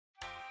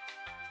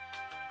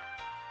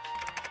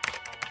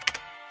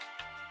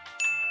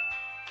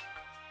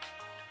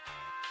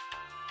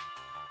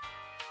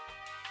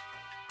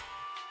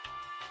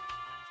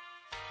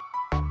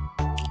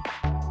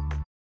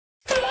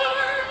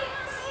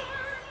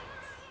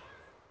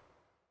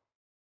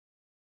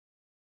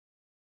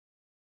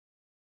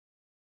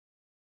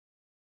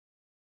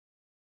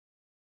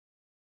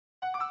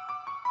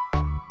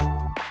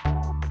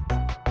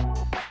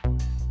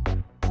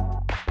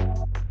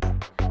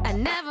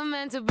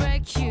meant to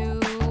break you.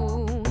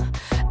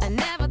 I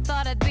never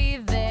thought I'd be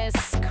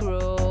this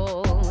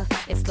cruel.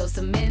 It's close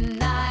to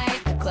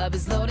midnight, the club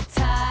is loaded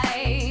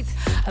tight.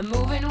 I'm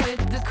moving with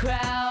the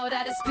crowd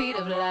at the speed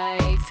of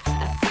light.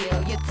 I feel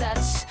your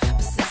touch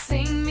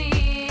possessing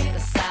me. The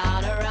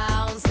sound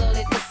around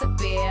slowly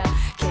disappear.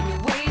 Can you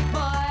wait,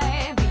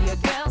 boy? Be your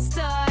girl's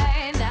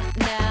toy.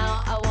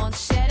 Now I won't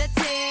shed a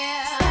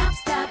tear.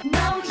 Stop,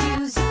 no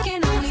use. You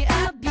can only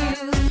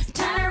abuse.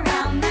 Turn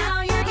around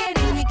now, you're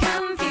getting me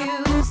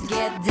confused.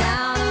 Get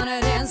down on the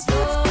dance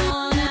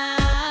floor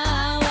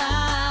now.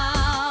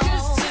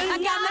 I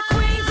got my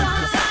queens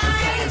on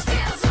tight.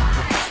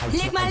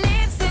 Lick my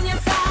lips in your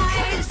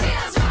thighs.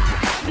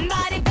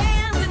 Body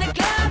bands in the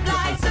club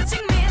lights,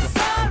 touching me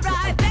so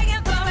right.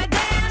 Begging for a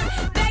dance,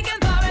 begging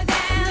for a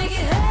dance. Make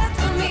it hurt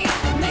for me,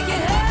 make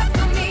it hurt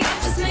for me.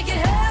 Just make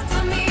it hurt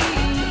for me.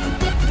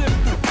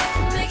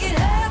 Make it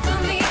hurt for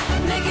me,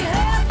 make it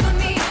hurt for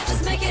me.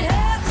 Just make it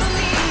hurt for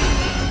me.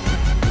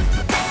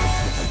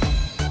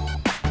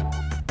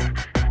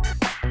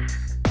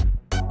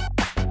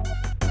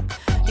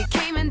 You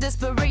came in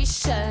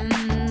desperation,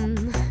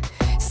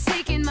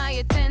 seeking my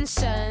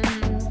attention.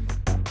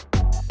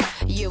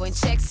 You ain't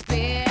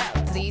Shakespeare,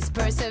 please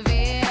persevere.